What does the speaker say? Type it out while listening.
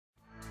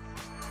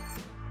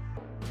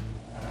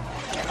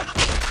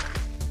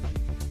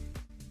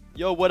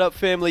Yo, what up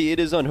family? It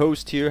is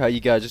UNHOST here. How you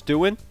guys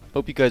doing?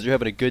 Hope you guys are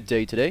having a good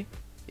day today.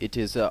 It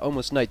is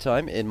almost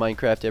nighttime in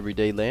Minecraft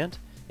Everyday Land,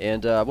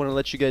 and I want to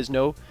let you guys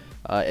know,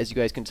 as you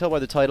guys can tell by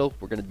the title,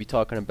 we're going to be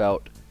talking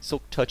about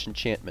Silk Touch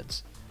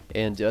enchantments.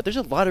 And there's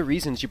a lot of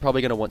reasons you're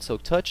probably going to want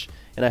Silk Touch,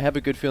 and I have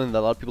a good feeling that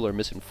a lot of people are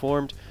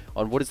misinformed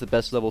on what is the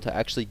best level to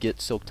actually get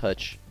Silk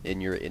Touch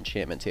in your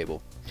enchantment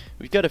table.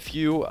 We've got a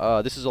few.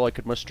 This is all I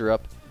could muster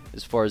up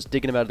as far as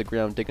digging them out of the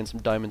ground, digging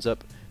some diamonds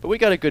up, but we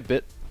got a good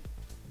bit.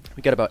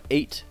 We got about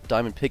 8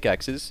 diamond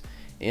pickaxes,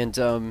 and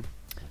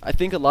I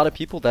think a lot of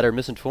people that are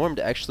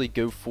misinformed actually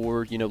go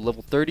for, you know,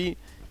 level 30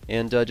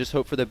 and just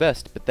hope for the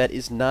best, but that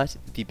is not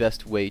the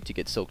best way to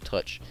get Silk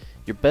Touch.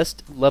 Your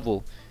best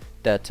level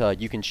that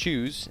you can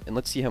choose, and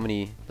let's see how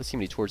many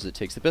torches it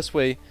takes. The best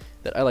way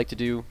that I like to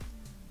do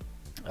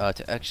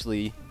to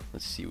actually,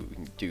 let's see what we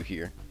can do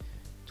here.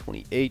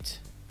 28,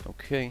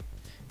 okay.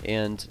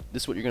 And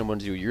this is what you're going to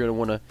want to do. You're going to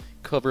want to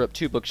cover up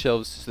 2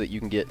 bookshelves so that you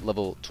can get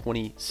level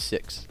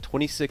 26.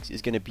 26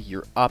 is going to be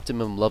your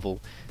optimum level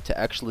to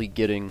actually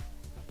getting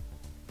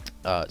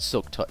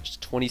Silk Touch.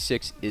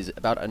 26 is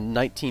about a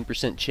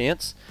 19%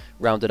 chance,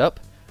 rounded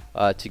up,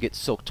 to get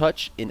Silk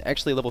Touch, and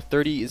actually level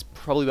 30 is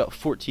probably about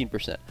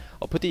 14%.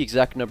 I'll put the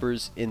exact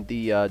numbers in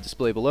the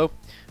display below.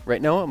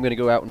 Right now I'm going to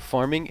go out and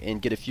farming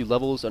and get a few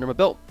levels under my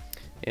belt,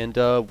 and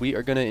we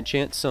are going to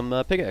enchant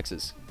some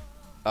pickaxes.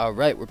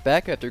 Alright, we're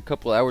back after a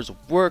couple hours of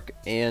work,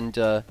 and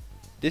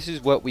this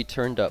is what we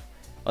turned up.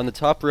 On the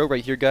top row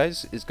right here,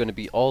 guys, is going to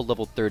be all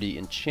level 30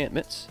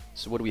 enchantments.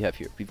 So what do we have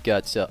here? We've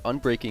got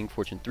Unbreaking,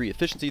 Fortune 3,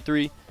 Efficiency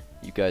 3.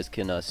 You guys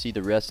can see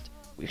the rest.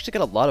 We actually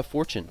got a lot of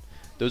Fortune.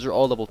 Those are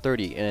all level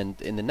 30,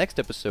 and in the next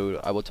episode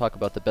I will talk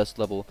about the best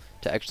level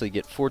to actually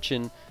get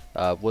Fortune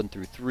 1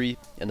 through 3.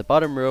 And the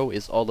bottom row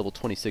is all level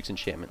 26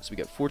 enchantments. We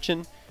got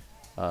Fortune,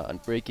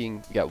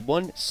 Unbreaking, we got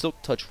 1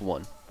 Silk Touch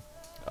 1.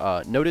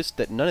 Notice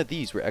that none of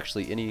these were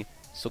actually any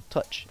Silk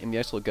Touch, and we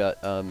also got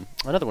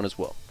another one as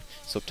well,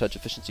 Silk Touch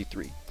Efficiency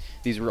 3.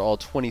 These were all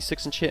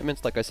 26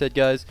 enchantments. Like I said,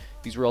 guys,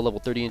 these were all level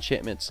 30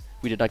 enchantments.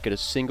 We did not get a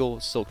single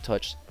Silk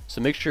Touch,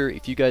 so make sure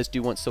if you guys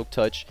do want Silk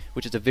Touch,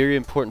 which is a very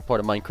important part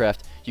of Minecraft,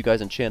 you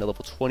guys enchant at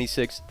level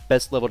 26,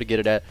 best level to get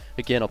it at.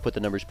 Again, I'll put the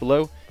numbers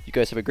below. You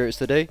guys have a great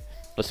rest of the day.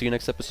 I'll see you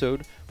next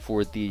episode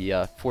for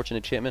the Fortune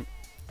enchantment.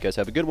 You guys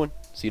have a good one.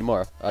 See you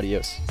tomorrow.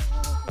 Adios.